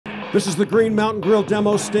This is the Green Mountain Grill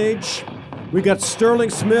demo stage. We got Sterling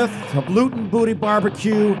Smith of Loot N Booty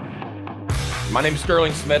BBQ. My name's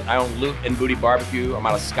Sterling Smith. I own Loot N Booty BBQ. I'm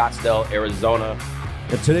out of Scottsdale, Arizona.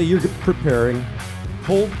 And today you're preparing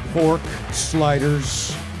pulled pork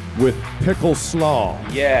sliders with pickled slaw.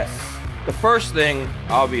 Yes. The first thing,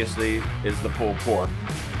 obviously, is the pulled pork.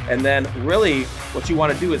 And then really what you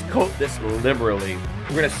want to do is coat this liberally.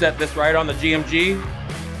 We're going to set this right on the GMG.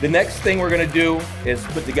 The next thing we're going to do is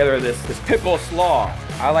put together this pickled slaw.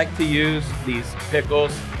 I like to use these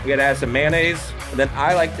pickles. We got to add some mayonnaise. And then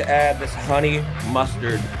I like to add this honey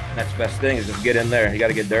mustard. Next best thing is just get in there. You got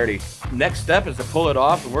to get dirty. Next step is to pull it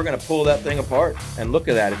off, and we're going to pull that thing apart. And look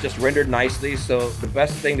at that. It's just rendered nicely. So the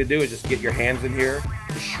best thing to do is just get your hands in here,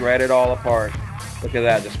 just shred it all apart. Look at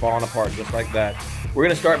that, just falling apart just like that. We're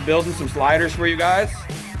going to start building some sliders for you guys.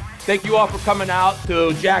 Thank you all for coming out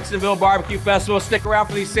to Jacksonville Barbecue Festival. Stick around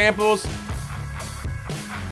for these samples.